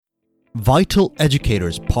Vital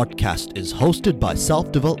Educators podcast is hosted by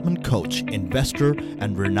self-development coach, investor,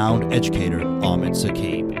 and renowned educator Ahmed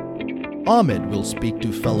Saqib. Ahmed will speak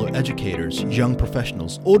to fellow educators, young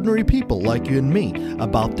professionals, ordinary people like you and me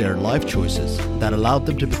about their life choices that allowed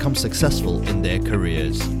them to become successful in their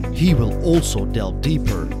careers. He will also delve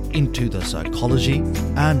deeper into the psychology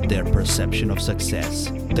and their perception of success,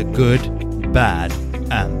 the good, bad,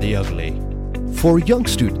 and the ugly. For young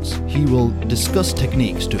students, he will discuss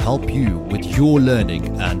techniques to help you with your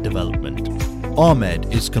learning and development.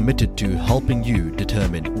 Ahmed is committed to helping you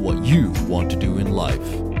determine what you want to do in life.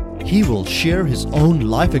 He will share his own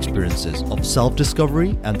life experiences of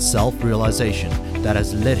self-discovery and self-realization that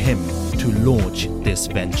has led him to launch this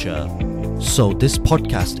venture. So this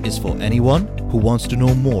podcast is for anyone who wants to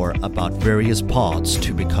know more about various paths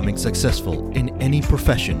to becoming successful in any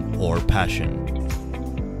profession or passion.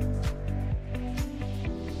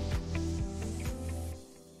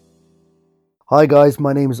 Hi guys,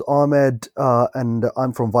 my name is Ahmed and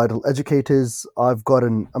I'm from Vital Educators. I've got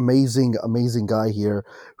an amazing guy here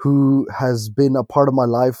who has been a part of my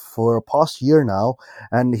life for a past year now,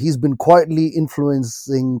 and he's been quietly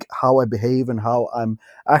influencing how I behave and how I'm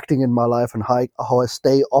acting in my life and how I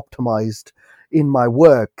stay optimized in my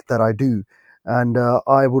work that I do. And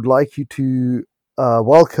I would like you to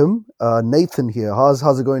welcome Nathan here.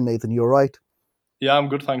 How's it going, Nathan? You all right? Yeah, I'm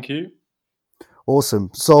good, thank you. Awesome.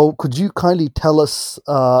 So could you kindly tell us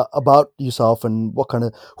about yourself and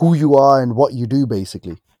who you are and what you do,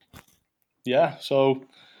 basically? Yeah, so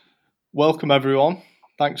welcome everyone.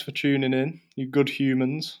 Thanks for tuning in, you good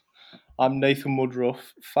humans. I'm Nathan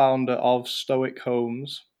Woodruff, founder of Stoic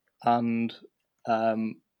Homes and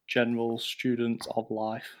general student of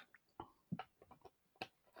life.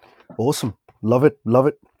 Awesome. Love it.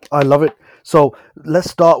 I love it. So let's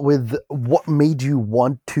start with what made you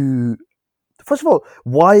want to... First of all,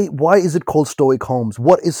 why is it called Stoic Homes?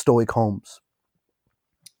 What is Stoic Homes?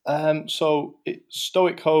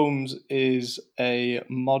 Stoic Homes is a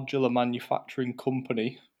modular manufacturing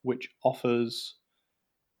company which offers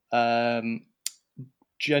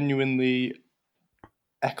genuinely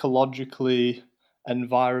ecologically,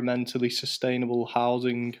 environmentally sustainable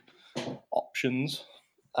housing options.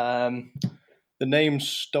 The name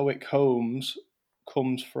Stoic Homes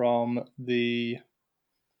comes from the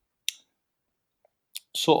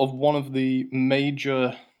sort of one of the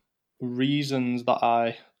major reasons that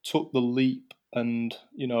I took the leap and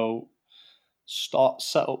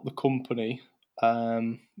set up the company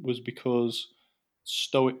was because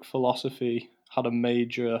Stoic philosophy had a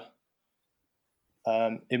major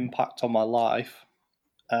impact on my life.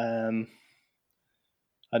 Um,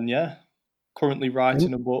 and yeah, currently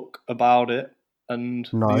writing a book about it. And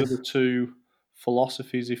the other Nice. two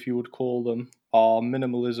philosophies, if you would call them, are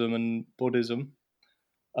minimalism and Buddhism,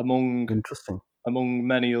 among Interesting.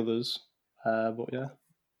 many others. But yeah.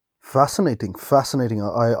 Fascinating.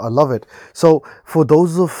 I love it. So for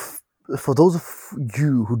those of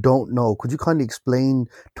you who don't know, could you kindly explain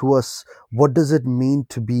to us what does it mean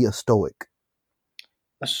to be a Stoic?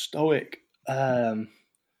 A Stoic,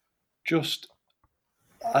 just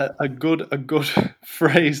a good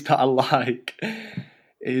phrase that I like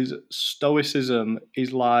is stoicism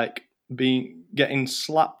is like getting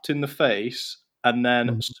slapped in the face and then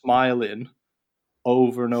Mhm. smiling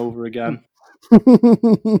over and over again.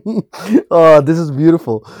 Oh, this is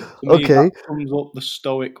beautiful. To me, that Okay. sums up the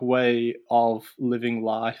Stoic way of living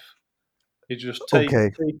life. It's just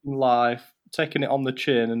Okay. taking life, taking it on the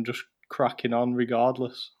chin, and just cracking on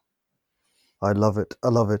regardless. I love it.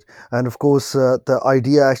 And of course, the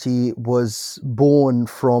idea actually was born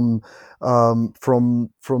from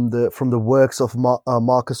the works of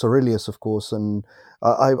Marcus Aurelius, of course, and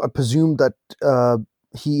I presume that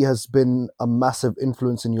he has been a massive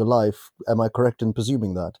influence in your life. Am I correct in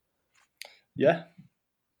presuming that? Yeah,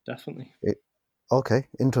 definitely. Okay,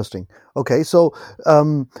 interesting. Okay, so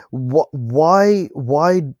why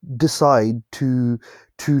decide to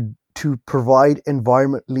provide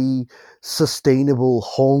environmentally sustainable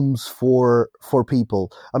homes for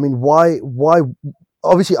people? I mean, why?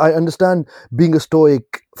 Obviously, I understand being a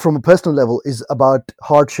Stoic from a personal level is about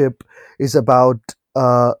hardship, is about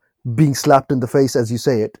being slapped in the face, as you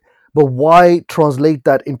say it. But why translate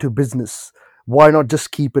that into business? Why not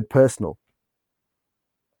just keep it personal?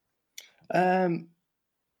 Um,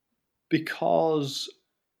 because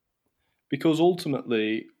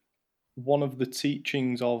ultimately, one of the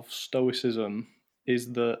teachings of Stoicism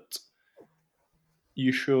is that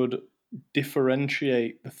you should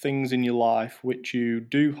differentiate the things in your life which you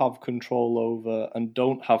do have control over and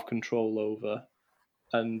don't have control over,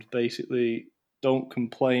 and basically don't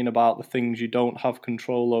complain about the things you don't have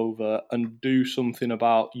control over, and do something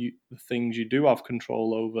about the things you do have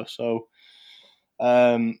control over. So,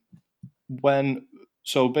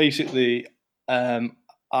 basically,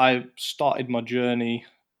 I started my journey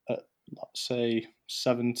at, let's say,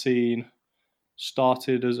 17.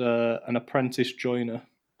 Started as an apprentice joiner,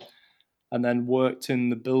 and then worked in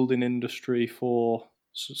the building industry for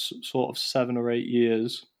sort of 7 or 8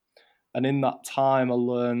 years. And in that time, I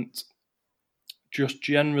learnt just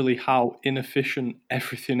generally how inefficient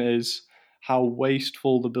everything is, how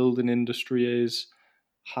wasteful the building industry is,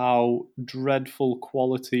 how dreadful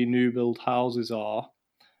quality new build houses are,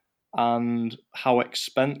 and how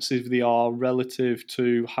expensive they are relative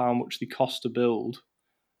to how much they cost to build.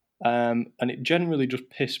 And it generally just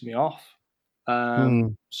pissed me off.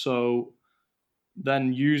 So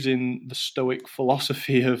then, using the Stoic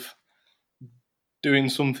philosophy of doing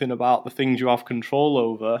something about the things you have control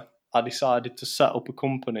over, I decided to set up a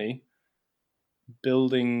company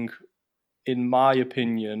building, in my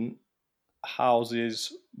opinion,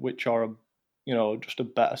 houses which are, just a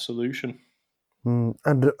better solution.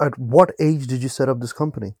 And at what age did you set up this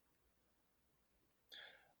company?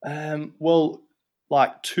 Well,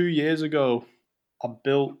 like 2 years ago, I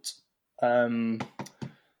built.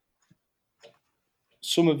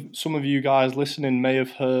 Some of you guys listening may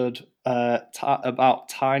have heard about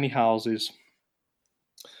tiny houses,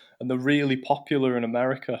 and they're really popular in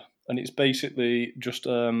America. And it's basically just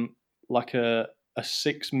like a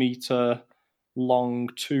 6 meter long,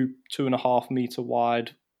 2.5 meter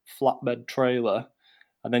wide flatbed trailer,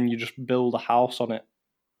 and then you just build a house on it.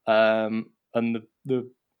 And the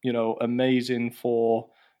amazing for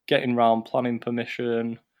getting around planning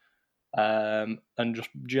permission, and just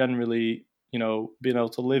generally, being able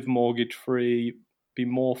to live mortgage free, be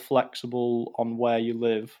more flexible on where you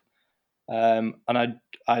live. And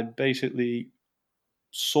I basically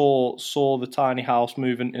saw the tiny house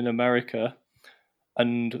movement in America,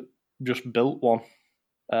 and just built one.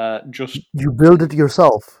 You build it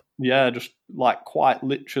yourself? Yeah, just like quite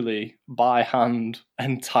literally by hand,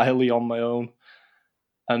 entirely on my own.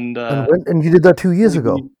 And you did that 2 years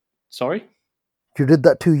ago? Sorry? You did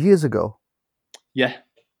that 2 years ago? Yeah.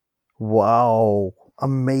 Wow,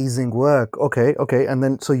 amazing work. Okay, and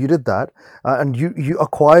then so you did that, and you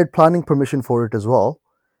acquired planning permission for it as well,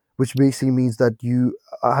 which basically means that you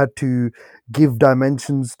had to give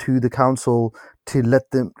dimensions to the council to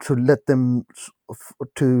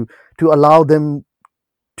allow them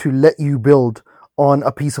to let you build on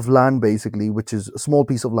a piece of land, basically, which is a small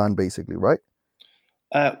piece of land, basically, right?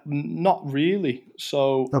 Not really.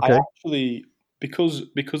 So Okay. I actually, because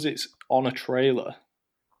it's on a trailer,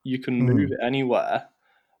 you can move it anywhere,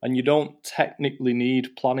 and you don't technically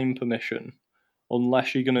need planning permission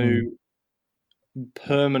unless you're going to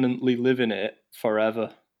permanently live in it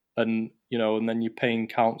forever, and and then you're paying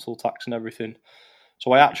council tax and everything.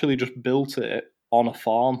 So I actually just built it on a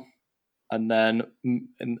farm, and then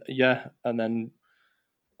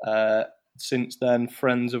since then,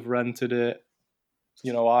 friends have rented it.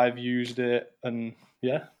 I've used it, and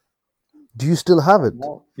yeah. Do you still have it?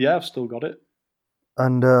 Yeah, I've still got it.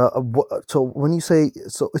 And so when you say,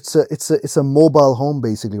 so it's a mobile home,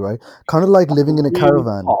 basically, right? Kind of like living in a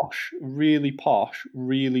caravan. Really posh,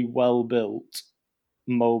 really well built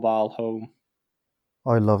mobile home.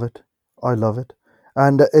 I love it.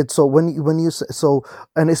 And it's so when you say, so,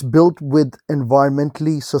 and it's built with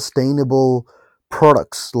environmentally sustainable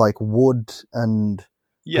products like wood and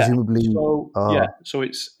presumably. So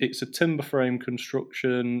it's a timber frame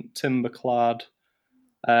construction, timber clad.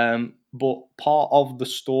 But part of the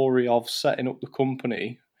story of setting up the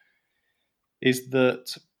company is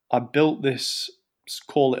that I built this,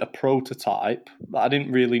 call it a prototype. I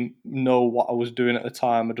didn't really know what I was doing at the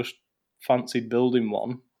time. I just fancied building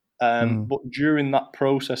one. But during that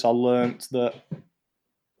process, I learnt that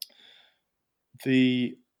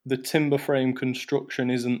the timber frame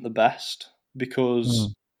construction isn't the best,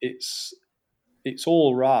 because it's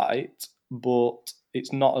all right, but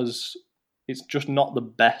it's just not the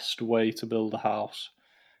best way to build a house.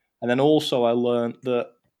 And then also I learned that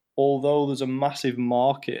although there's a massive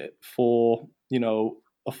market for,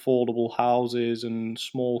 affordable houses and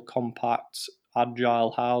small, compact,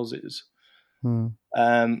 agile houses,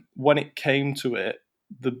 when it came to it,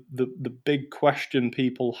 the big question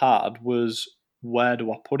people had was, where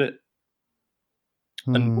do I put it?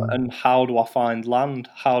 And how do I find land?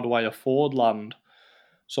 How do I afford land?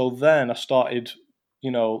 So then I started,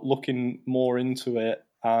 looking more into it,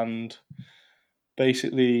 and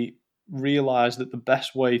basically realized that the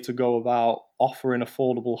best way to go about offering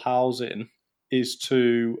affordable housing is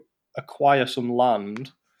to acquire some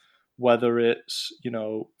land whether it's,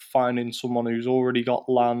 finding someone who's already got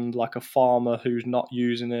land, like a farmer who's not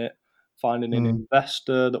using it, finding an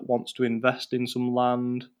investor that wants to invest in some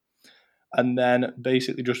land, and then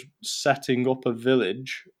basically just setting up a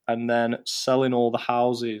village and then selling all the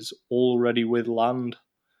houses already with land,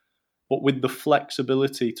 but with the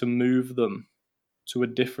flexibility to move them to a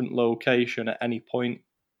different location at any point.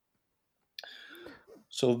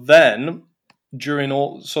 So then,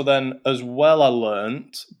 as well, I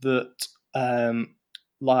learnt that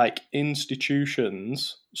like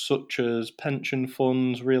institutions such as pension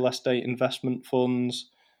funds, real estate investment funds,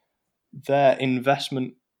 their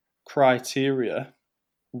investment criteria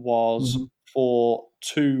was for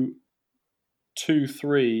two,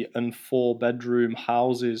 3, and 4 bedroom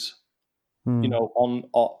houses, on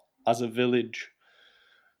as a village.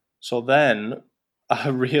 So then I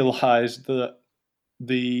realised that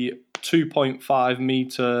the 2.5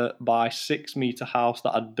 meter by 6 meter house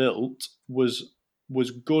that I'd built was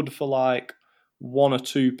good for like 1 or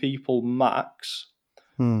 2 people max.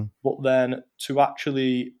 But then to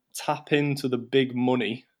actually tap into the big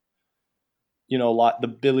money, like the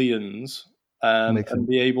billions, and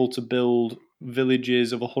be able to build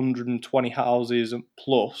villages of 120 houses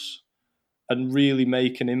plus and really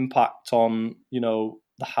make an impact on,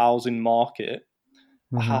 the housing market,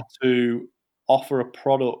 I had to offer a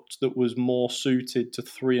product that was more suited to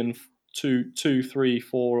 3,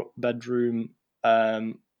 4 bedroom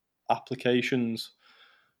applications.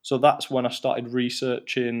 So that's when I started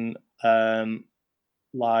researching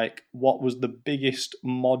like what was the biggest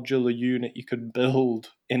modular unit you could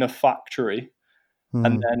build in a factory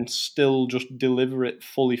and then still just deliver it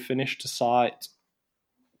fully finished to site.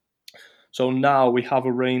 So now we have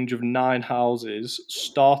a range of 9 houses,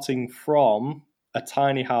 starting from a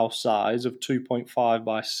tiny house size of 2.5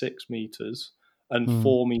 by 6 meters and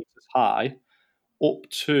 4 meters high, up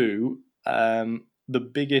to the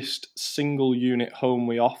biggest single unit home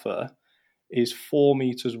we offer is 4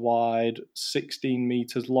 meters wide, 16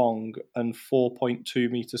 meters long, and 4.2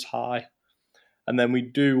 meters high. And then we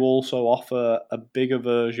do also offer a bigger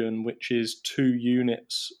version, which is 2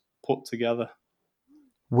 units put together.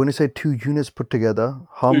 When you say 2 units put together,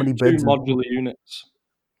 how many beds? 2 modular units.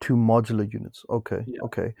 2 modular units. Okay. Yeah.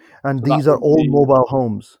 Okay. And So these are all mobile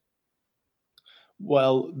homes.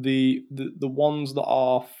 Well, the ones that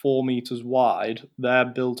are 4 meters wide, they're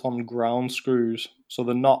built on ground screws, so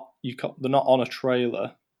they're not on a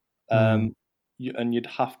trailer, and you'd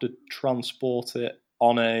have to transport it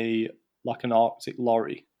on an Arctic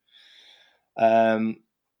lorry.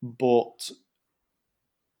 But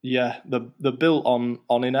yeah, they're built on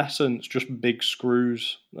in essence just big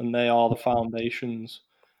screws, and they are the foundations.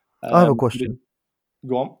 I have a question.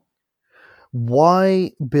 Go on.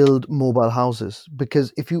 Why build mobile houses?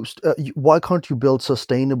 Because if why can't you build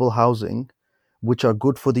sustainable housing, which are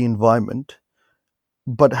good for the environment,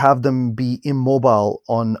 but have them be immobile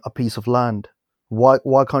on a piece of land?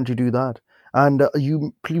 Why can't you do that? And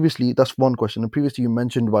that's one question. And previously you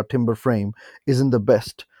mentioned about timber frame isn't the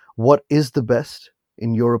best. What is the best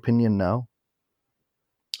in your opinion now?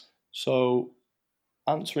 So,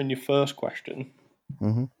 answering your first question,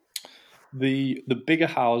 the bigger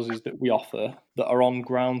houses that we offer that are on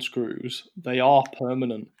ground screws, they are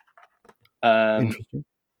permanent. Interesting.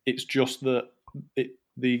 It's just that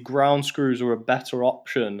the ground screws are a better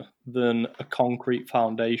option than a concrete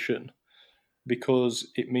foundation, because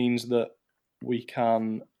it means that we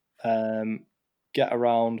can get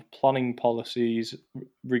around planning policies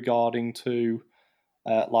regarding to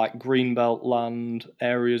like greenbelt land,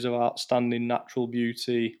 areas of outstanding natural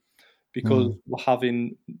beauty, because we're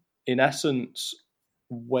having, in essence,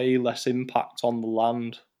 way less impact on the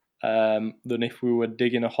land than if we were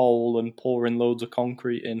digging a hole and pouring loads of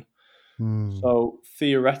concrete in. So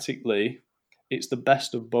theoretically, it's the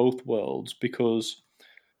best of both worlds, because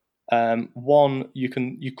one, you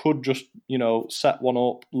could just set one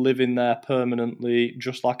up, live in there permanently,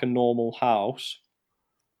 just like a normal house.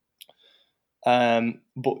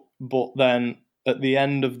 But then at the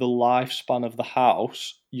end of the lifespan of the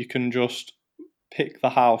house, you can just pick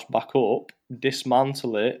the house back up,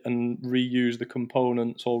 dismantle it, and reuse the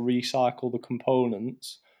components or recycle the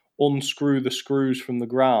components, unscrew the screws from the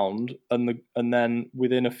ground, and then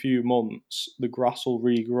within a few months the grass will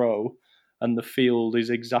regrow and the field is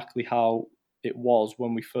exactly how it was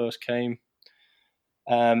when we first came.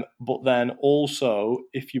 But then also,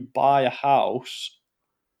 if you buy a house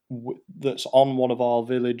that's on one of our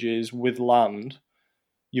villages with land,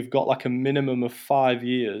 you've got like a minimum of 5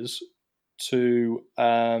 years to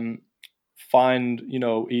find,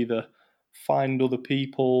 either find other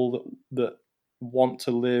people that want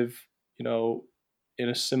to live, in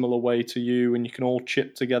a similar way to you, and you can all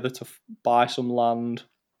chip together to buy some land.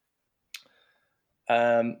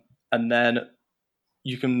 And then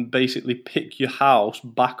you can basically pick your house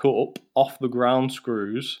back up off the ground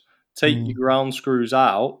screws, take your ground screws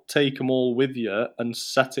out, take them all with you, and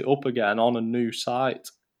set it up again on a new site.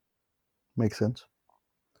 Makes sense.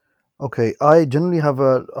 Okay, I generally have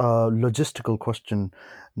a logistical question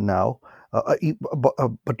now,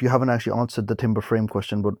 but you haven't actually answered the timber frame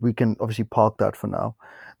question, but we can obviously park that for now.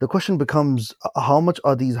 The question becomes, how much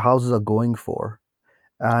are these houses are going for?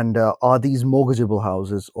 And are these mortgageable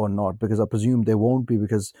houses or not? Because I presume they won't be,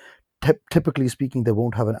 because typically speaking, they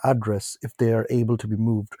won't have an address if they are able to be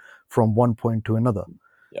moved from one point to another.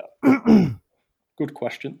 Yeah, good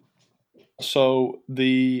question. So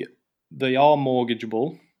they are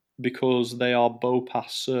mortgageable because they are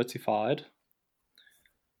BOPAS certified.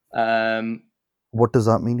 What does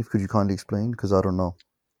that mean? Could you kindly explain? Because I don't know.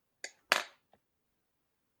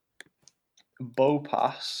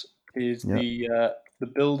 BOPAS is the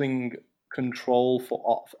building control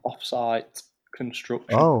for off-site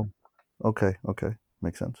construction. Oh, okay,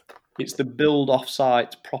 makes sense. It's the Build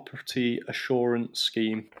Off-Site Property Assurance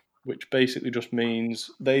Scheme, which basically just means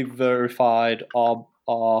they've verified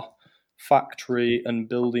our factory and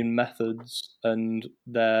building methods, and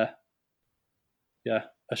they're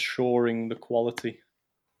assuring the quality.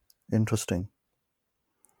 Interesting.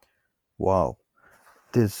 Wow.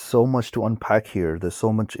 There's so much to unpack here. There's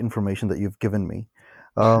so much information that you've given me.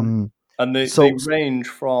 And they range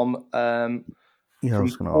from I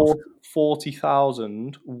was going to ask.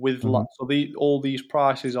 40,000 with land. So all these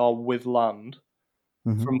prices are with land.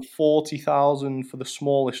 From 40,000 for the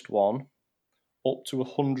smallest one, up to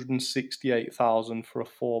 168,000 for a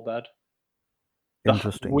 4-bed.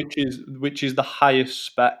 Interesting. Which is the highest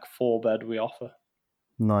spec 4-bed we offer.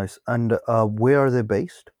 Nice. And where are they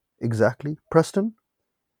based exactly? Preston?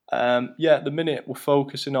 At the minute we're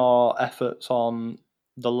focusing our efforts on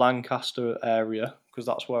the Lancaster area because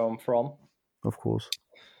that's where I'm from. Of course.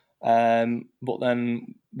 But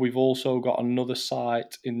then we've also got another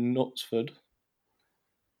site in Knutsford.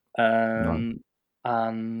 And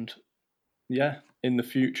in the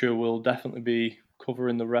future we'll definitely be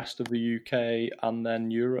covering the rest of the UK and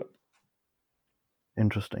then Europe.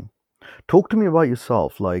 Interesting. Talk to me about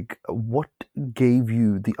yourself. Like, what gave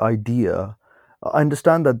you the idea? I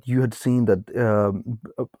understand that you had seen that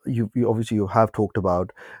you obviously you have talked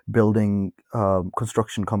about building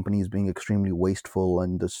construction companies being extremely wasteful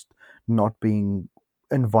and just not being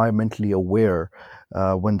environmentally aware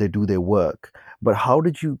when they do their work. But how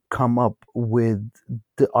did you come up with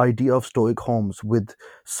the idea of Stoic Homes with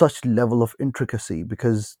such level of intricacy?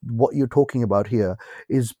 Because what you're talking about here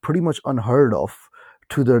is pretty much unheard of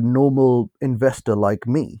to the normal investor like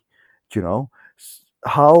me. You know,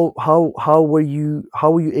 how were you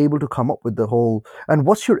able to come up with the whole, and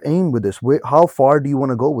what's your aim with this? How far do you want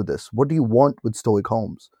to go with this? What do you want with Stoic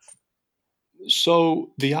Homes?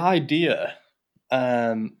 So the idea,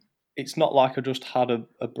 it's not like I just had a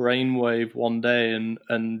brainwave one day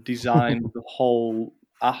and designed the whole,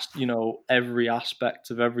 every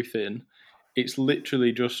aspect of everything. It's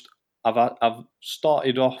literally just I've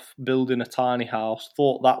started off building a tiny house,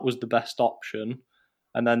 thought that was the best option,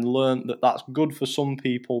 and then learned that that's good for some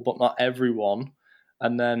people but not everyone.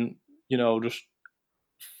 And then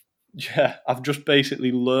I've just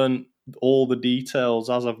basically learned all the details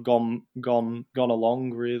as I've gone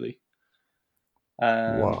along, really.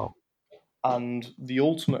 Wow. And the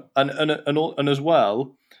ultimate, and as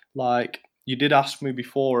well, like you did ask me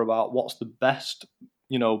before about what's the best,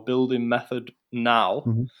 building method now.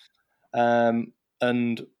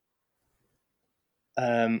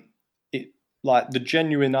 It, like, the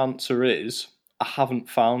genuine answer is I haven't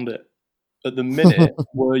found it. At the minute,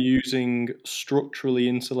 we're using structurally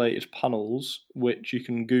insulated panels, which you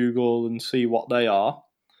can Google and see what they are.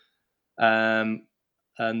 And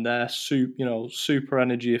they're super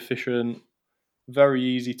energy efficient, very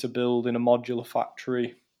easy to build in a modular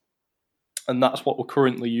factory. And that's what we're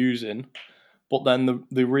currently using. But then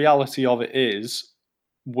the reality of it is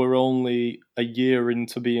we're only a year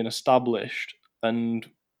into being established, and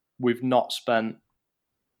we've not spent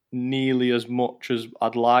nearly as much as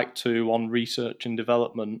I'd like to on research and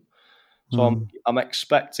development. So I'm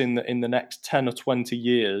expecting that in the next 10 or 20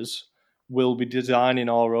 years, we'll be designing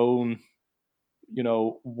our own,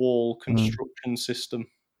 wall construction system.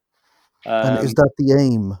 And is that the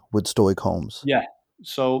aim with Stoic Homes? Yeah.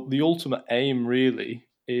 So the ultimate aim really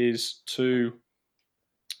is to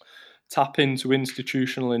tap into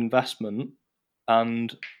institutional investment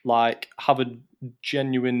and have a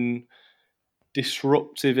genuine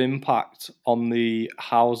disruptive impact on the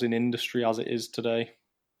housing industry as it is today.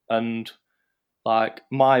 and like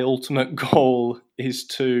my ultimate goal is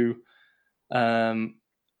to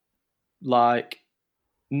like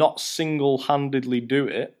not single-handedly do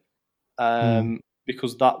it,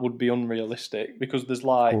 because that would be unrealistic, because there's Of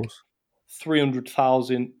like course.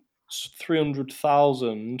 300,000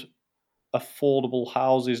 affordable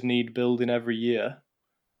houses need building every year,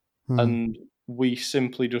 and we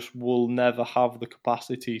simply just will never have the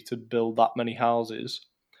capacity to build that many houses.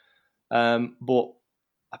 But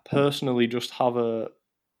I personally just have a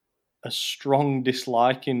strong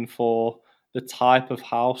disliking for the type of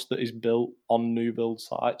house that is built on new build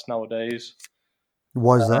sites nowadays,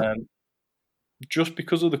 Why is that? just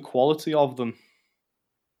because of the quality of them.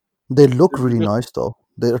 They look They're really just- nice though.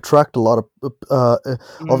 They attract a lot of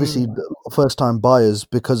obviously first-time buyers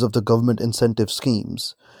because of the government incentive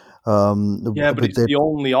schemes. Yeah, but With it's their the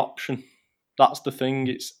only option. That's the thing.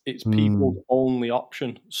 It's people's only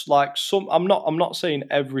option. It's like I'm not saying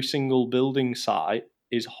every single building site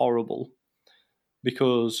is horrible,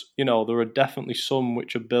 because there are definitely some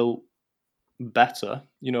which are built better,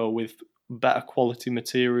 with better quality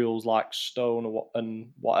materials like stone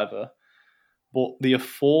and whatever. But the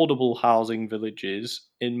affordable housing villages,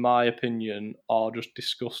 in my opinion, are just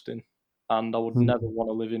disgusting, and I would never want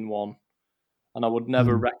to live in one. And I would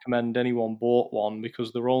never recommend anyone bought one,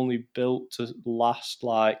 because they're only built to last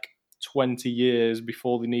like 20 years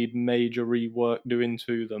before they need major rework doing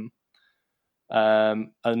to them.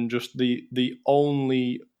 And just the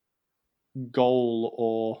only goal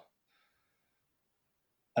or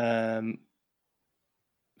um,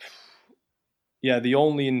 the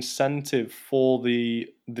only incentive for the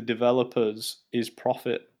developers is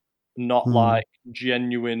profit, not like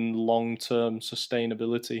genuine long-term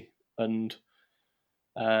sustainability. And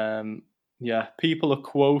people are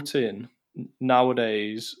quoting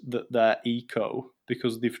nowadays that they're eco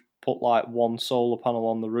because they've put like one solar panel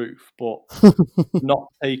on the roof, but not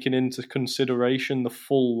taking into consideration the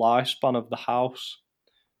full lifespan of the house.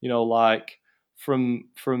 Like from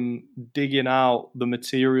digging out the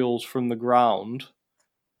materials from the ground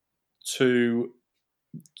to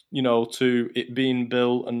to it being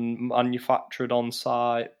built and manufactured on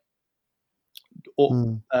site,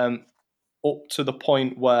 up up to the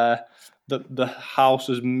point where the house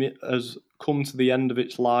has come to the end of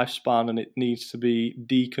its lifespan and it needs to be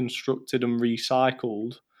deconstructed and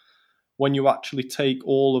recycled. When you actually take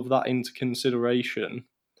all of that into consideration,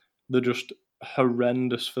 they're just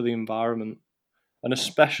horrendous for the environment, and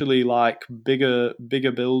especially like bigger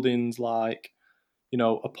buildings like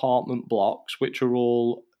apartment blocks, which are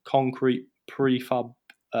all concrete prefab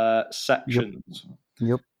Yep. sections.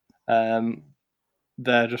 Yep.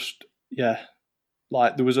 They're just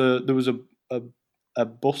like there was a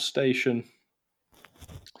bus station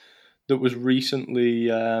that was recently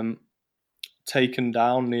taken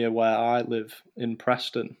down near where I live in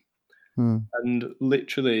Preston, and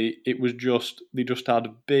literally it was just they just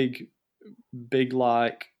had big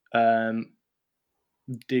like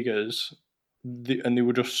diggers, and they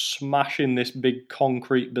were just smashing this big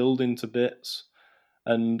concrete building to bits.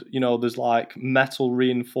 And there's like metal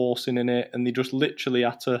reinforcing in it, and they just literally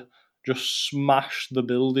had to just smash the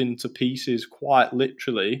building to pieces, quite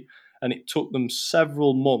literally. And it took them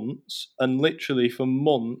several months, and literally for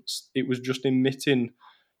months it was just emitting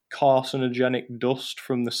carcinogenic dust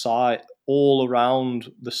from the site all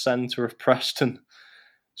around the centre of Preston.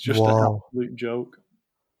 It's just an Wow. absolute joke.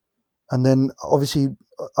 And then obviously,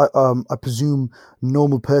 I presume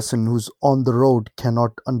normal person who's on the road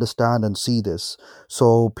cannot understand and see this.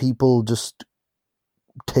 So people just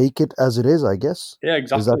take it as it is, I guess. Yeah, Is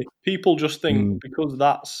that exactly. People just think because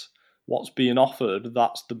that's what's being offered,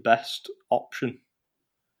 that's the best option,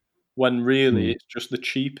 when really it's just the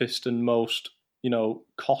cheapest and most,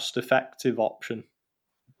 cost-effective option.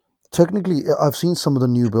 technically? I've seen some of the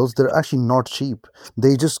new builds. They're actually not cheap.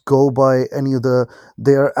 They just go by any of the.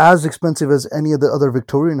 They are as expensive as any of the other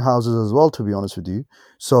Victorian houses as well, to be honest with you.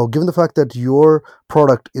 So, given the fact that your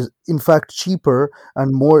product is in fact cheaper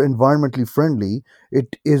and more environmentally friendly,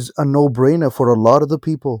 it is a no-brainer for a lot of the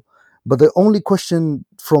people. But the only question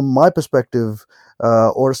from my perspective,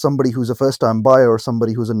 or somebody who's a first-time buyer or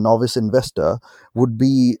somebody who's a novice investor, would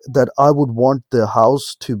be that I would want the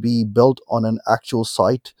house to be built on an actual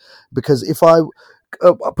site, because if I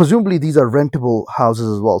presumably these are rentable houses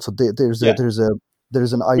as well, so Yeah,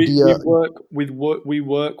 there's an we, idea. we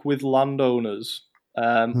work with landowners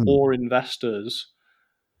or investors,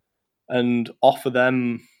 and offer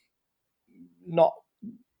them, not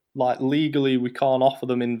like legally we can't offer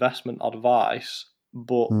them investment advice,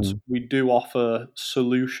 but we do offer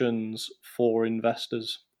solutions for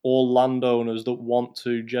investors or landowners that want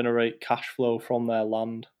to generate cash flow from their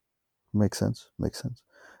land. Makes sense. Makes sense.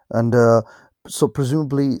 And so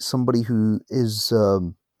presumably somebody who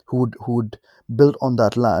would build on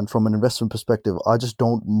that land from an investment perspective. I just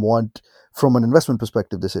don't want, from an investment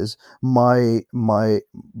perspective, this is my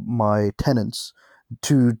tenants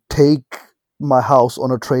to take my house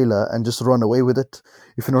on a trailer and just run away with it.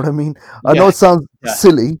 If you know what I mean. I know Yeah, it sounds yeah.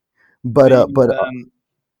 silly, but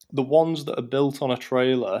The ones that are built on a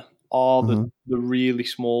trailer are the mhm, the really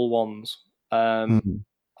small ones, mhm.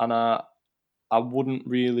 and I wouldn't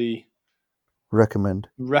really Recommend.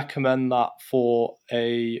 recommend that for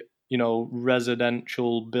a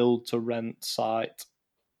residential build to rent site.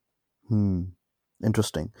 Hmm.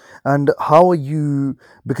 Interesting. And how are you?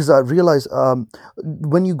 Because I realize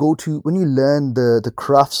when you learn the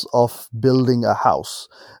crafts of building a house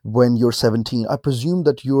when you're 17, I presume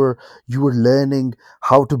that you were learning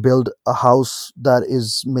how to build a house that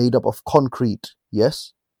is made up of concrete.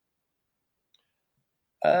 Yes.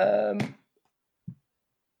 Um,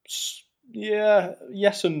 yeah,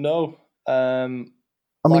 yes and no.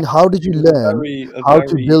 I mean, Like how did you it was a learn how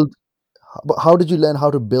to very build? But how did you learn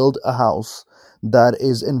how to build a house that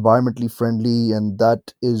is environmentally friendly and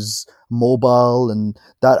that is mobile and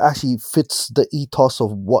that actually fits the ethos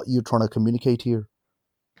of what you're trying to communicate here?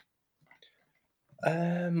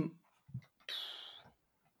 um,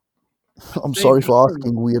 I'm say sorry just for from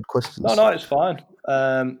asking weird no, questions. no, it's fine.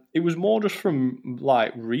 It was more just from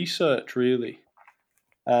like research, really.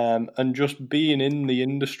 And just being in the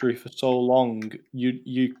industry for so long,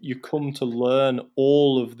 you come to learn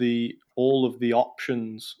all of the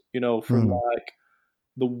options, from Hmm. like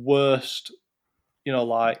the worst,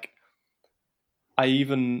 like I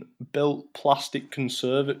even built plastic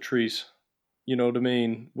conservatories, you know what I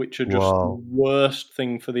mean, which are just the Wow. worst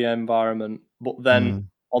thing for the environment. But then Hmm.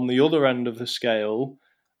 on the other end of the scale,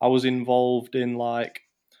 I was involved in like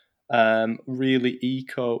really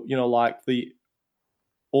eco, like the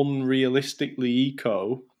unrealistically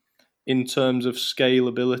eco in terms of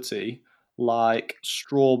scalability, like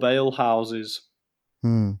straw bale houses,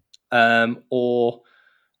 Hmm. or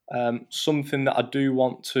something that I do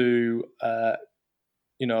want to,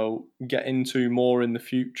 get into more in the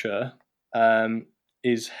future, um,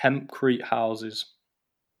 is hempcrete houses.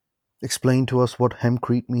 Explain to us what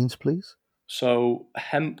hempcrete means, please. So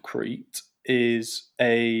hempcrete is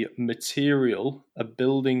a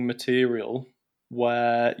building material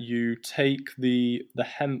where you take the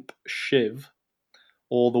hemp shiv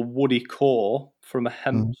or the woody core from a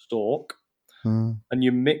hemp Hmm. stalk Hmm. and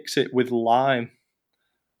you mix it with lime.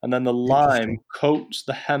 And then the lime Interesting. coats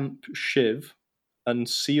the hemp shiv and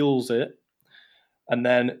seals it. And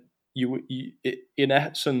then it, in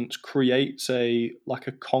essence, creates a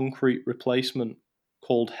concrete replacement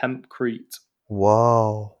called hempcrete,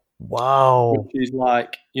 Wow. which Wow. is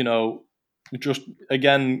like, just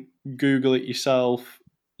again, Google it yourself.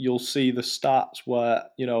 You'll see the stats where,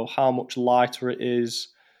 how much lighter it is,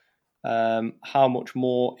 how much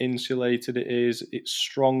more insulated it is. It's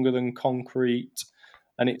stronger than concrete,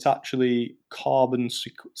 and it's actually carbon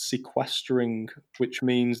sequestering, which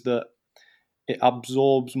means that it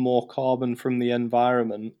absorbs more carbon from the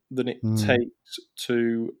environment than it Hmm. takes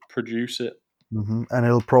to produce it. And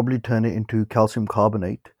it'll probably turn it into calcium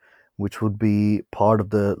carbonate, which would be part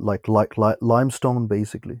of the like limestone,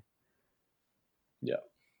 basically. Yeah.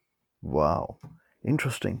 Wow,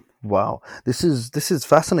 interesting. Wow, this is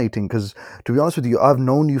fascinating because, to be honest with you, I've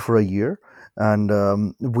known you for a year,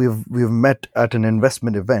 and we've met at an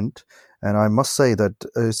investment event, and I must say that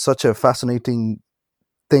it's such a fascinating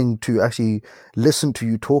thing to actually listen to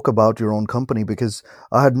you talk about your own company, because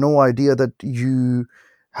I had no idea that you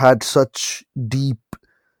had such deep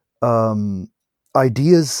um,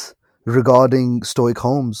 ideas regarding Stoic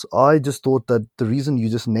homes. I just thought that the reason you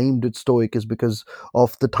just named it Stoic is because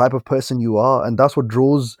of the type of person you are, and that's what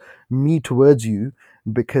draws me towards you,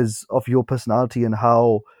 because of your personality and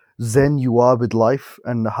how zen you are with life,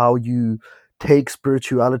 and how you take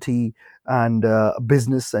spirituality and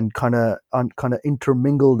business and kind of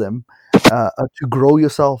intermingle them to grow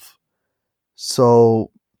yourself.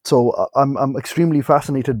 So I'm extremely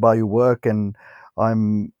fascinated by your work, and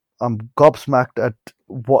I'm I'm gobsmacked at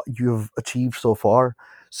what you've achieved so far.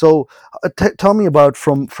 So tell me about,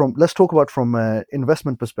 from let's talk about from an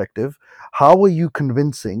investment perspective. How are you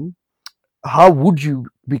convincing? How would you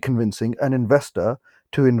be convincing an investor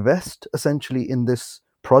to invest essentially in this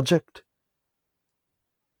project?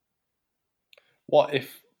 What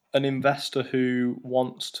if an investor who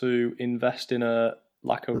wants to invest in a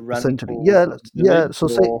Essentially, rental yeah, village, yeah. So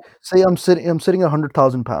or say I'm sitting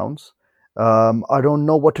 £100,000. I don't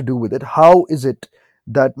know what to do with it. How is it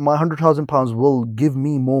that my £100,000 will give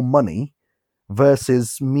me more money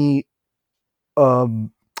versus me?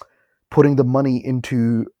 um, putting the money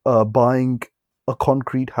into buying a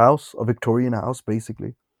concrete house, a Victorian house,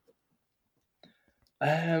 basically?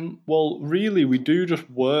 Well, really, we do just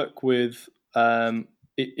work with.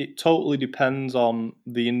 It totally depends on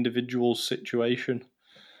the individual's situation.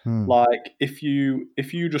 Hmm. Like if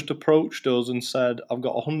you just approached us and said, "I've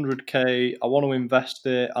got 100K, I want to invest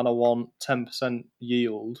it, and I want 10%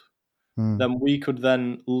 yield," Hmm. then we could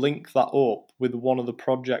then link that up with one of the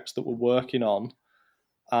projects that we're working on,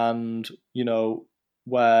 and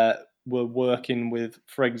where we're working with,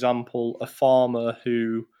 for example, a farmer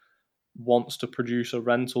who wants to produce a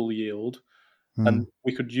rental yield, Hmm. and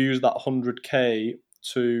we could use that 100K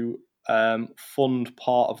to fund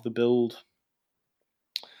part of the build.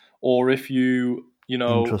 Or if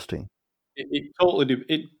Interesting.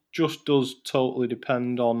 it just does totally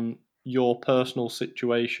depend on your personal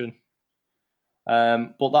situation.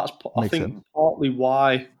 But that's, I Makes sense. think, partly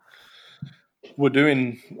why we're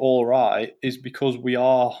doing all right, is because we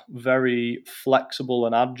are very flexible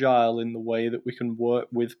and agile in the way that we can work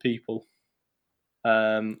with people.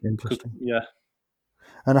 Because Interesting. yeah,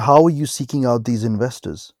 And how are you seeking out these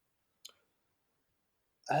investors?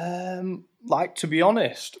 like, to be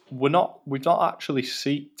honest, we've not actually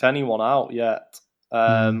seeked anyone out yet.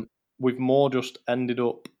 Hmm. We've more just ended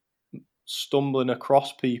up stumbling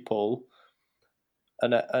across people,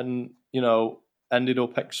 and ended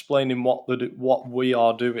up explaining what we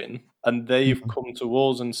are doing, and they've Hmm. come to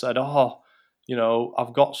us and said, "Oh,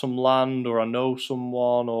 I've got some land, or I know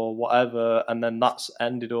someone, or whatever," and then that's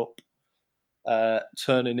ended up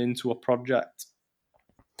turning into a project.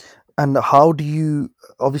 And how do you,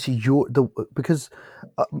 obviously you're the, because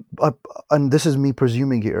uh, uh, and this is me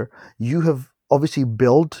presuming here, you have obviously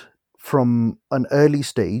built from an early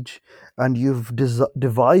stage, and you've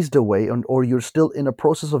devised a way, or you're still in a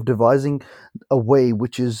process of devising a way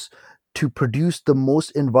which is to produce the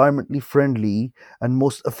most environmentally friendly and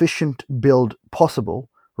most efficient build possible,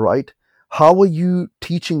 right? How are you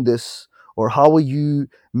teaching this, or how are you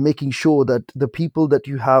making sure that the people that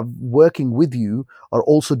you have working with you are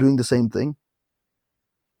also doing the same thing?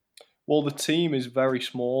 Well, the team is very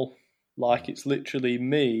small. Like, it's literally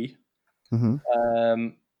me. Hmm.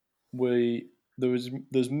 Um, we there's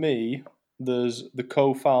me. There's the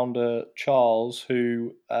co-founder Charles,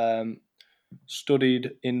 who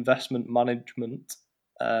studied investment management,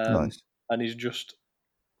 um, Nice. and is just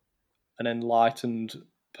an enlightened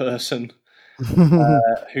person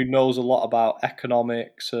who knows a lot about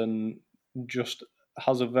economics, and just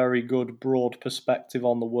has a very good broad perspective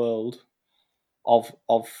on the world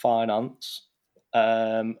of finance.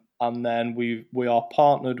 And then we are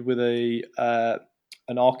partnered with a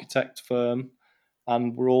an architect firm,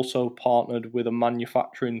 and we're also partnered with a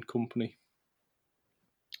manufacturing company.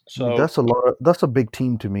 So That's a lot. That's a big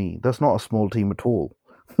team to me. That's not a small team at all.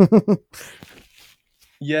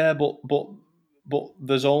 yeah, but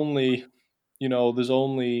there's only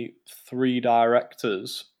three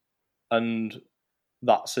directors, and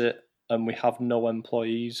that's it, and we have no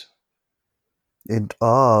employees.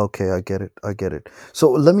 Okay, I get it. I get it. So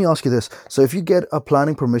let me ask you this. So if you get a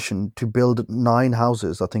planning permission to build 9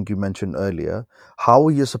 houses, I think you mentioned earlier, how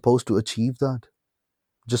are you supposed to achieve that?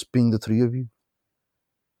 Just being the three of you?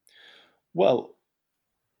 Well,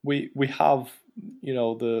 we have you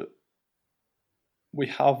know the we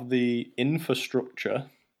have the infrastructure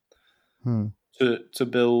Hmm. to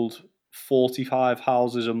build 45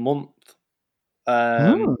 houses a month,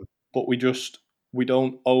 Hmm. but we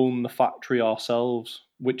don't own the factory ourselves,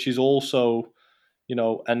 which is also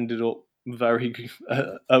ended up very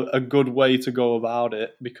a good way to go about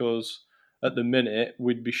it, because at the minute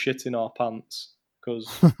we'd be shitting our pants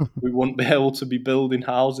because we wouldn't be able to be building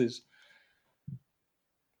houses.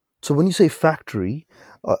 So when you say factory,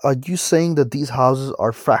 are you saying that these houses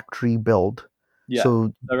are factory built? Yeah,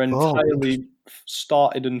 So, they're oh, entirely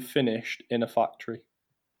started and finished in a factory,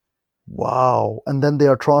 wow. And then they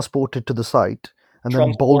are transported to the site and then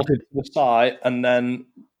transported to the site, and then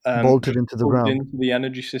bolted just into the plugged ground. into the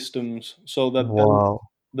energy systems. So Wow.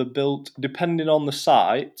 they're built depending on the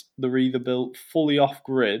site. They're either built fully off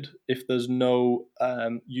grid if there's no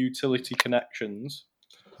utility connections,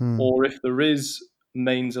 Hmm. or if there is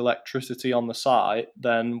mains electricity on the site,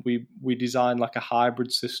 then we design like a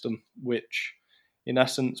hybrid system, which in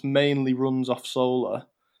essence mainly runs off solar.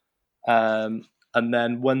 Um, and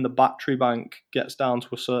then when the battery bank gets down to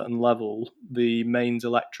a certain level, the mains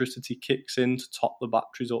electricity kicks in to top the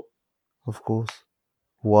batteries up. Of course.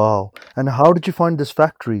 Wow. And how did you find this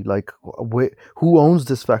factory? Like, who owns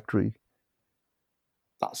this factory?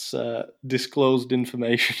 That's disclosed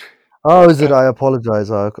information. Oh, is it? I apologize.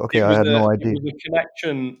 Okay, I had no It idea. was a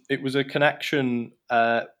connection. It was a connection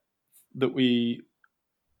that we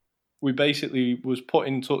basically was put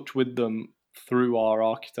in touch with them through our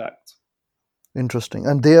architect. Interesting.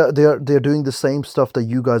 And they're doing the same stuff that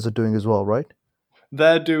you guys are doing as well, right?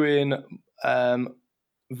 They're doing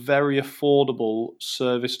very affordable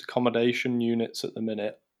serviced accommodation units at the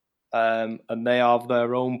minute, and they have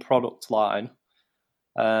their own product line.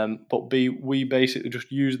 But we basically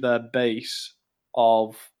just use their base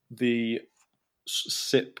of the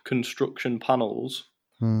SIP construction panels.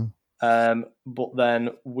 Hmm. But then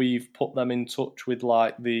we've put them in touch with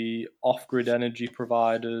like the off-grid energy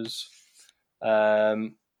providers,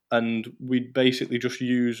 and we basically just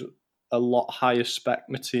use a lot higher spec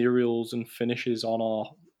materials and finishes on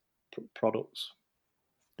our products.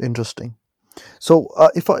 Interesting. So,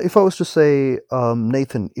 if I was to say,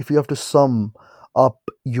 Nathan, if you have to sum up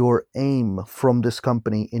your aim from this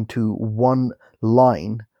company into one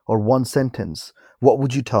line or one sentence, what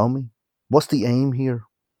would you tell me? What's the aim here?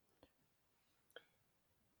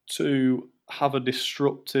 To have a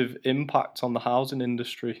disruptive impact on the housing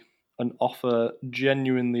industry and offer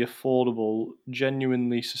genuinely affordable,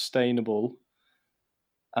 genuinely sustainable,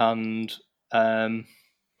 and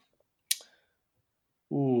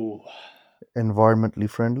ooh, Environmentally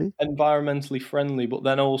friendly? environmentally friendly, but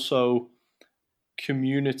then also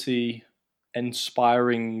community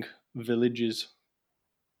inspiring villages.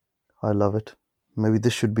 I love it. Maybe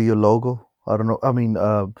this should be your logo. I don't know. I mean,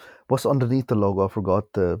 what's underneath the logo? I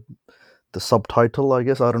forgot the subtitle. I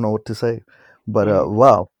guess I don't know what to say. But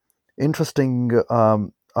wow, interesting. I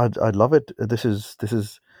love it. This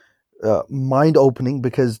is mind opening,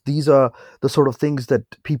 because these are the sort of things that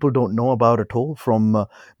people don't know about at all.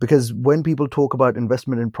 Because when people talk about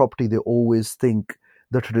investment in property, they always think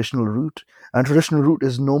the traditional route, and traditional route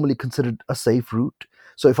is normally considered a safe route.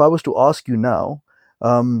 So if I was to ask you now,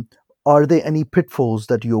 um, are there any pitfalls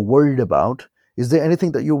that you're worried about? Is there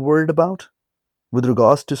anything that you're worried about with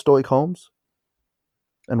regards to Stoic Homes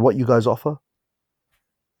and what you guys offer?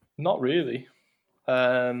 Not really.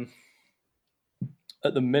 At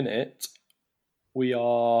the minute, we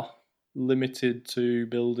are limited to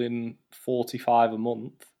building 45 a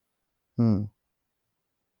month, Hmm.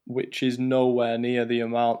 which is nowhere near the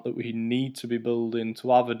amount that we need to be building to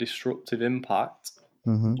have a disruptive impact.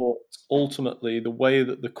 Hmm. But ultimately, the way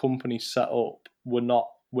that the company's set up, we're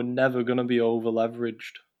never going to be over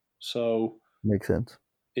leveraged. So Makes sense.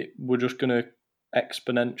 we're just going to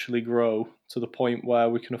exponentially grow to the point where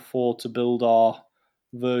we can afford to build our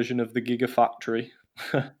version of the Gigafactory.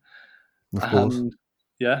 Of course. And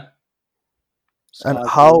yeah, And sky's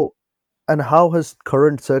the limit. how has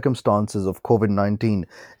current circumstances of COVID-19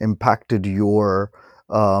 impacted your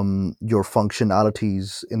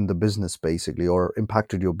functionalities in the business, basically, or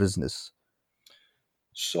impacted your business?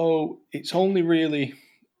 So it's only really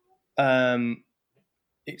um,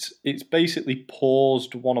 it's basically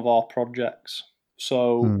paused one of our projects.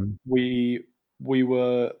 So Hmm. we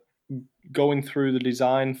were going through the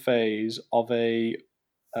design phase of a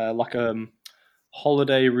like a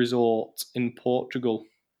holiday resort in Portugal,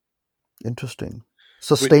 Interesting. which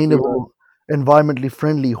we were Sustainable, environmentally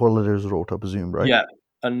friendly holidays route, I presume, right? yeah,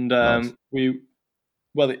 and Nice.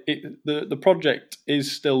 the project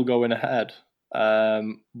is still going ahead,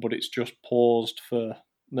 but it's just paused for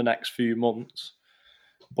the next few months.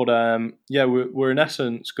 But yeah, we're in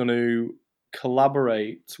essence going to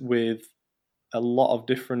collaborate with a lot of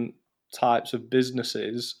different types of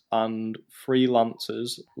businesses and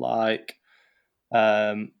freelancers like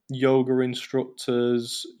yoga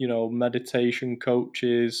instructors, meditation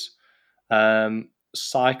coaches,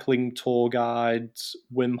 cycling tour guides,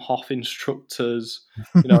 Wim Hof instructors.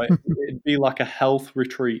 It'd be like a health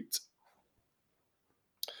retreat.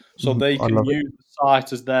 So they I can love it. use the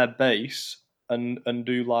site as their base and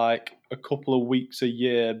do like a couple of weeks a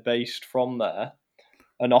year based from there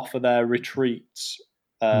and offer their retreats.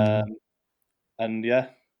 Um, Hmm. and yeah,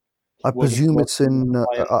 I we're just presume working it's with in. a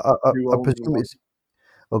client who I owns the presume land. it's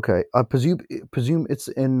okay. I presume it's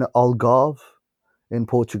in Algarve in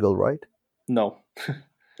Portugal, right? No,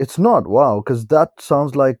 It's not. Wow, because that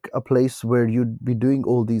sounds like a place where you'd be doing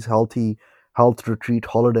all these health retreat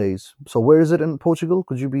holidays. So where is it in Portugal?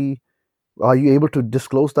 Are you able to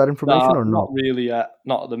disclose that information nah, or not no? really yet.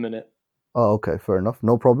 Not at the minute. Oh, okay, fair enough.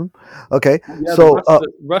 No problem. Okay, Yeah, the so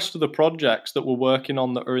rest of the projects that we're working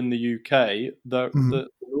on that are in the UK, mhm, they're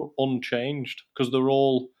unchanged because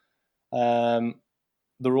um,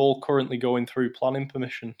 they're all currently going through planning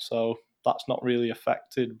permission. So that's not really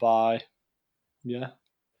affected by yeah.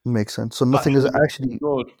 makes sense. So nothing is Actually, which is actually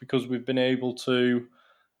good because we've been able to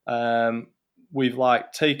um, we've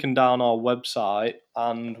like taken down our website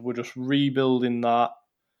and we're just rebuilding that,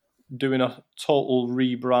 doing a total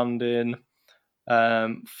rebranding,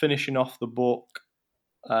 finishing off the book.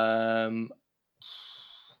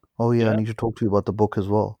 Oh yeah, I Yeah, need to talk to you about the book as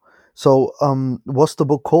well. So, what's the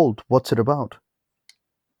book called? What's it about?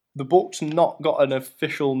 the book's not got an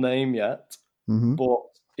official name yet, Mm-hmm. but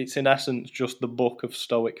it's in essence just the Book of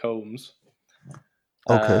Stoic Homes.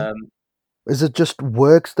 Okay. Um, Is it just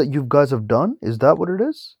works that you guys have done? Is that what it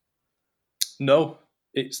is? no,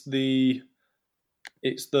 it's the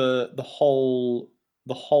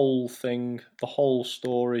the whole thing, the whole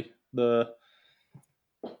story, the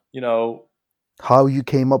you know How you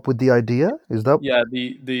came up with the idea? Is that yeah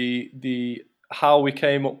the how we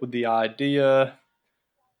came up with the idea,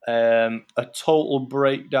 a total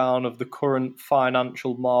breakdown of the current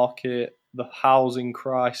financial market, the housing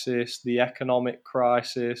crisis, the economic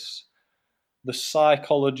crisis, the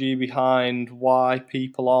psychology behind why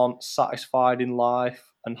people aren't satisfied in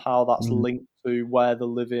life and how that's Mm, linked to where they're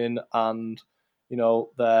living and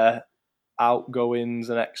their outgoings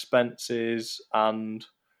and expenses and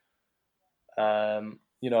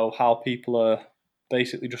how people are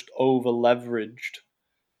basically just over leveraged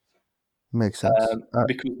makes sense.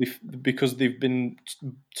 because they've been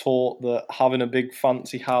taught that having a big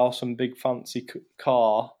fancy house and big fancy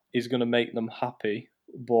car is going to make them happy,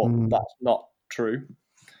 but Mm, that's not true.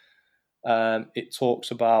 It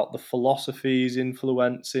talks about the philosophies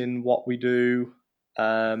influencing what we do.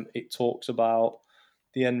 It talks about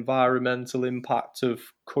the environmental impact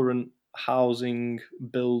of current housing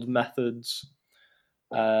build methods.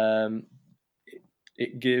 Um,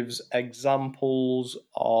 it gives examples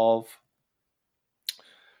of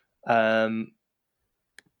um,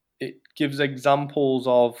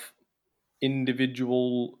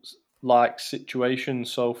 individual like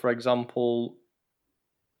situations. So, for example,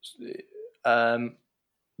 um,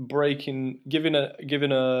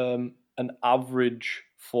 giving an average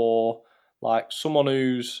for like someone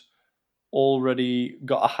who's already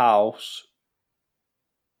got a house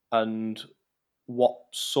and what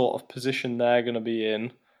sort of position they're going to be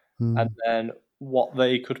in, and mm, then what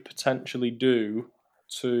they could potentially do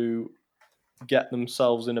to get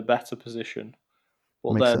themselves in a better position.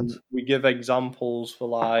 But makes then sense. we give examples for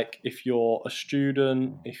like if you're a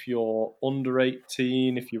student, if you're under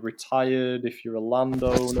 18, if you're retired, if you're a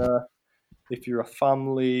landowner, if you're a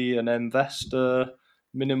family, an investor,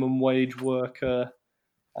 minimum wage worker,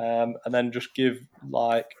 and then just give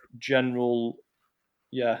like general,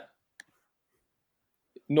 yeah,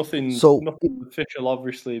 So it nothing official,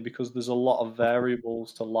 obviously, because there's a lot of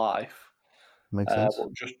variables to life, makes sense.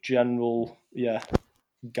 but just general, yeah,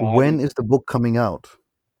 When guidance. is the book coming out?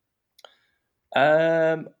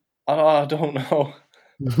 Um, I don't know.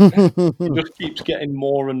 It just keeps getting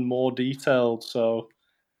more and more detailed. So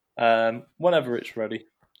whenever it's ready,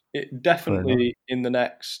 it Fair enough. definitely in the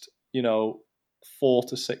next 4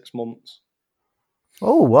 to 6 months.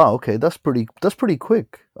 Oh wow, okay, that's pretty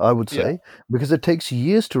quick, I would Yeah, say, because it takes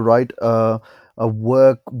years to write a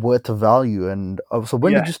work worth of value. And so,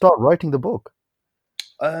 when yeah. did you start writing the book?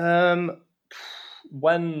 Um,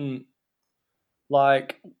 when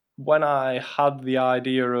like when I had the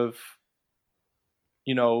idea of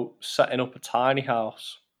setting up a tiny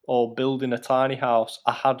house or building a tiny house,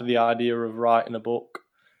 I had the idea of writing a book.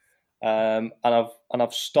 And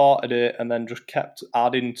I've started it and then just kept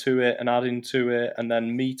adding to it and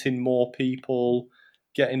then meeting more people,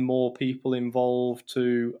 getting more people involved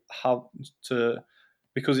to have to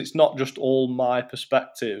because it's not just all my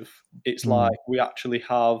perspective. It's like Mm, we actually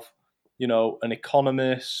have, an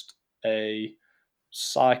economist, a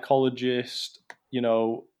psychologist,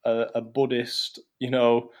 a Buddhist,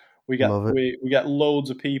 love it. we get loads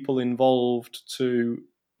of people involved to,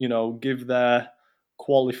 give their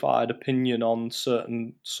qualified opinion on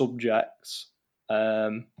certain subjects.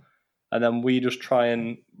 Um, and then we just try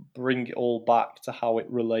and bring it all back to how it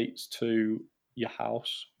relates to your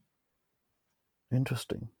house.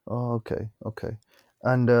 Interesting. Oh, okay, okay.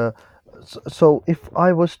 And so, if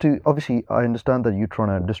I was to, obviously, I understand that you're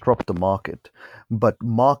trying to disrupt the market, but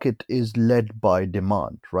market is led by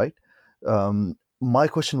demand, right? My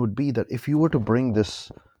question would be that if you were to bring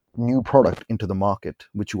this new product into the market,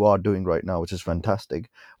 which you are doing right now, which is fantastic,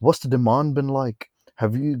 what's the demand been like?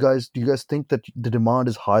 Do you guys think that the demand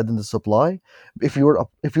is higher than the supply? If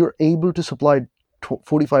you're able to supply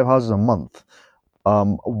 45 houses a month,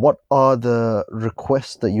 what are the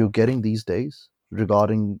requests that you're getting these days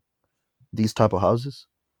regarding these type of houses?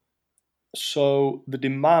 So the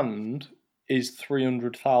demand is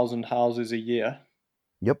 300,000 houses a year.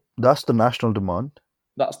 Yep, that's the national demand.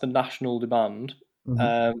 That's the national demand.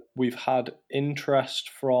 We've had interest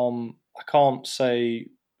from, I can't say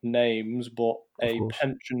names, but Of a course.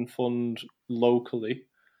 pension fund locally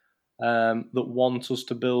that want us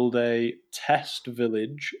to build a test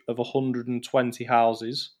village of 120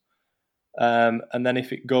 houses. And then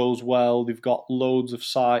if it goes well, they've got loads of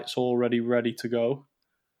sites already ready to go.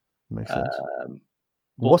 Makes sense. Um,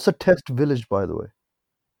 but What's a test village, by the way?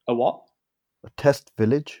 a what? A test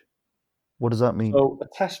village? What does that mean? So a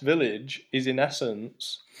test village is in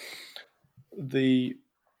essence the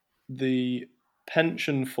the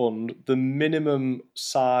pension fund, the minimum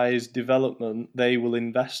size development they will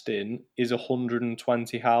invest in is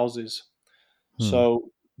 120 houses. Hmm.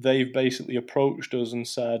 So they've basically approached us and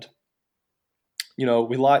said,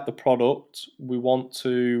 we like the product. We want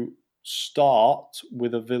to start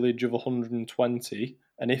with a village of 120.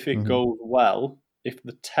 And if it Hmm. goes well, if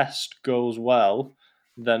the test goes well,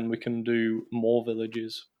 then we can do more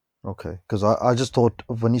villages. Okay, because I just thought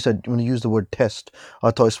when you use the word test,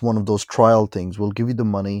 I thought it's one of those trial things. We'll give you the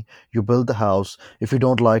money, you build the house. If you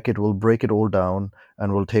don't like it, we'll break it all down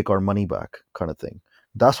and we'll take our money back, kind of thing.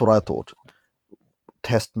 That's what I thought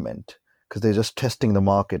test meant, because they're just testing the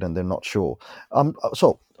market and they're not sure.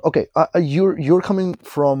 So okay, you're coming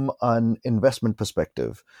from an investment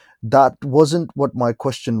perspective. That wasn't what my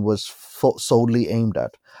question was solely aimed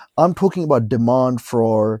at. I'm talking about demand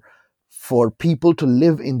for people to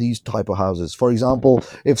live in these type of houses. For example,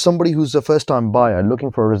 if somebody who's a first time buyer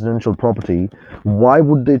looking for a residential property, why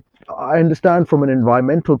would they? I understand from an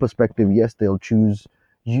environmental perspective, yes, they'll choose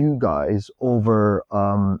you guys over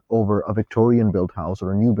a Victorian built house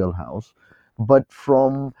or a new built house. But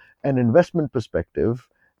from an investment perspective,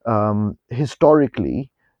 historically,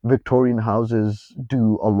 Victorian houses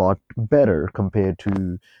do a lot better compared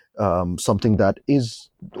to something that is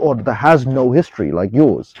or that has no history like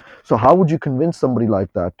yours. So how would you convince somebody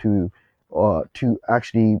like that to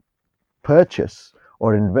actually purchase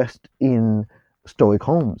or invest in Stoic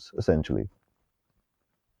homes, essentially?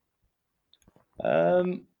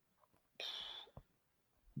 Um,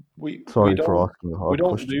 we Sorry for don't asking a we hard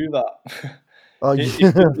don't question. do that. If Yeah,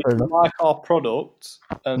 you, if fair you enough. like our product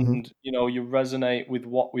Hmm. and you resonate with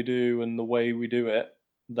what we do and the way we do it,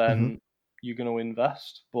 Hmm. then you're going to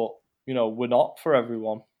invest. But we're not for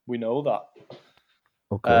everyone. We know that,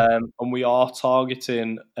 Okay. and we are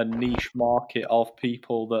targeting a niche market of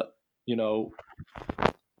people that you know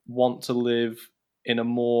want to live in a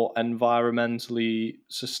more environmentally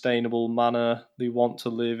sustainable manner. They want to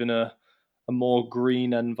live in a more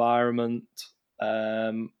green environment.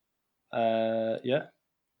 Um, yeah.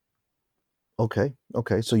 Okay.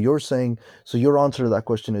 Okay. So you're saying, so your answer to that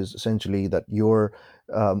question is essentially that your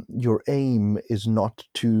aim is not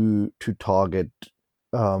to target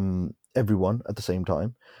everyone at the same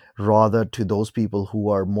time, rather to those people who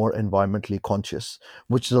are more environmentally conscious,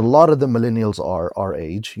 which is a lot of the millennials are our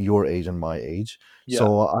age, your age and my age. Yeah.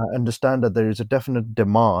 So I understand that there is a definite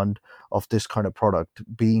demand of this kind of product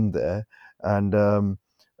being there, and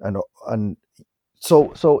and and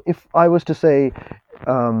so if I was to say,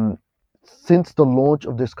 um, since the launch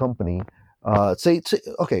of this company,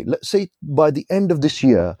 okay, let's say by the end of this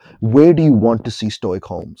year, where do you want to see Stoic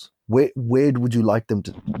Homes? Where would you like them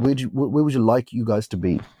to? Where would you like you guys to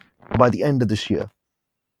be by the end of this year?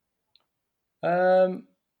 Um,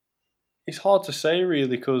 it's hard to say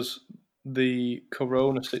really because the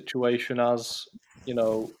corona situation has, you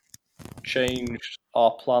know, changed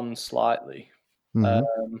our plans slightly. Hmm.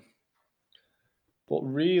 Um, but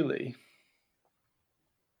really,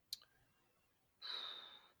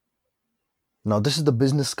 Now this is the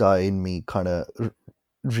business guy in me kind of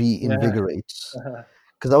yeah, reinvigorates,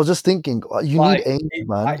 because I was just thinking, you need like aims,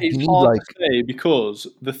 man. it's You need hard to like. say because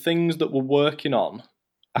the things that we're working on,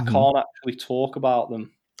 I Mhm. can't actually talk about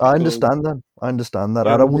them I because understand that. I understand that.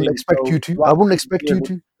 you know I what I wouldn't mean. expect you So to. to I wouldn't actually expect give you a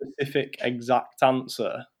to. specific exact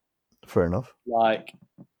answer, Fair enough. like,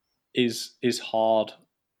 is hard.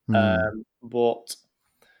 Hmm. But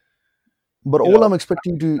But you all know, I'm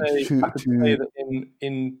expecting to I to could say to. that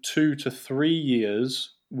in 2 to 3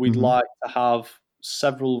 years, we'd Mhm. like to have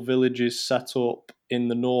several villages set up in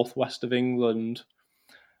the northwest of England,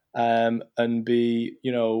 and be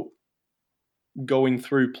going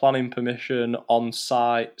through planning permission on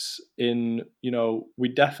sites in we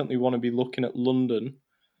definitely want to be looking at London,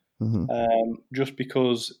 Mhm. just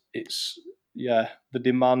because it's the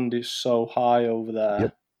demand is so high over there,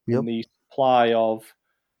 Yep. Yep. and the supply of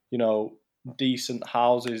you know decent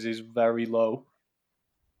houses is very low.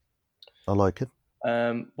 I like it.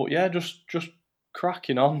 But yeah, just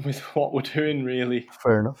cracking on with what we're doing really.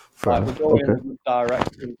 Fair enough. Fair Like we're enough. going in Okay. a good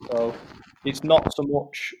direction, so it's not so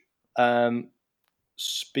much um,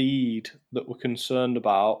 speed that we're concerned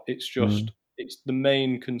about. It's just it's the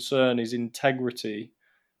main concern is integrity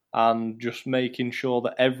and just making sure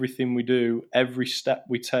that everything we do, every step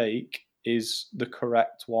we take, is the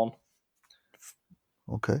correct one.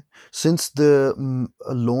 Okay. Since the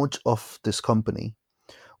launch of this company,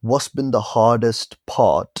 what's been the hardest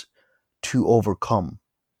part to overcome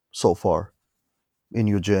so far in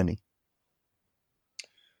your journey?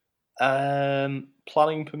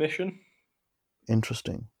 Planning permission.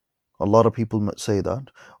 Interesting. A lot of people might say that.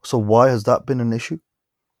 So why has that been an issue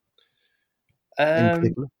in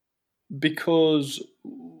particular? Because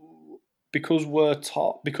we're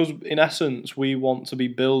taught, because in essence we want to be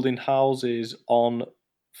building houses on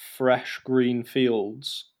fresh green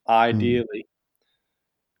fields, ideally.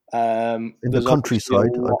 In the There's obviously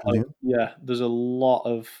countryside, I presume. there's a lot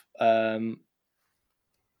of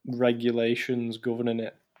regulations governing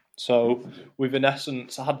it. So we've in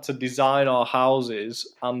essence had to design our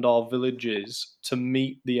houses and our villages to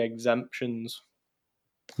meet the exemptions.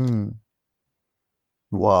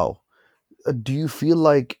 Wow. Do you feel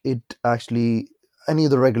like it actually, any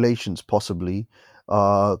of the regulations possibly,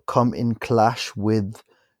 come in clash with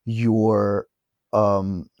your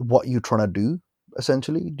what you're trying to do,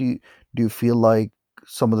 essentially? Do you feel like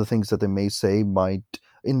some of the things that they may say might,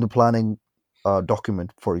 in the planning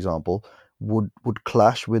document, for example, would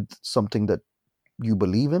clash with something that you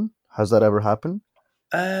believe in? Has that ever happened?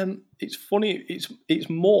 It's funny. It's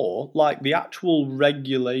more like the actual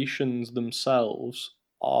regulations themselves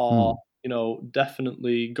are,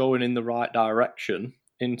 definitely going in the right direction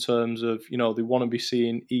in terms of, they want to be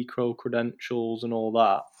seeing eco credentials and all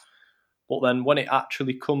that. But then when it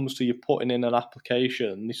actually comes to you putting in an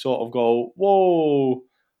application, they sort of go, "Whoa,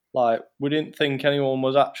 like we didn't think anyone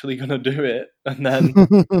was actually going to do it," and then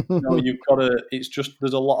you've got to. It's just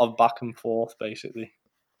there's a lot of back and forth basically.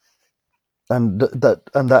 And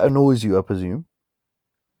that annoys you, I presume.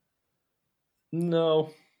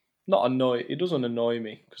 No, not annoy. It doesn't annoy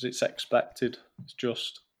me because it's expected. It's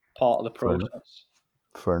just part of the process.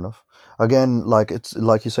 Fair enough. Again, it's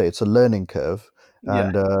like you say, it's a learning curve,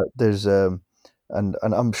 and there's and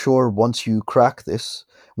I'm sure once you crack this,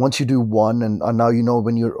 once you do one, and now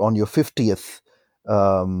when you're on your 50th,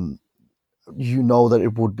 that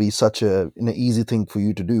it would be such an easy thing for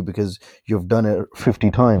you to do because you've done it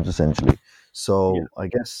 50 times essentially. So I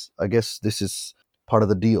guess this is part of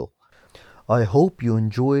the deal. I hope you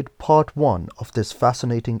enjoyed part 1 of this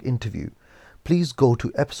fascinating interview. Please go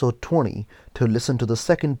to episode 20 to listen to the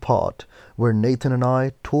second part where Nathan and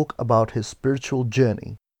I talk about his spiritual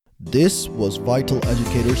journey. This was Vital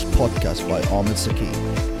Educators Podcast by Amit Saqib.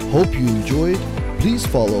 Hope you enjoyed. Please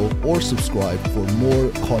follow or subscribe for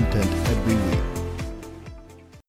more content every week.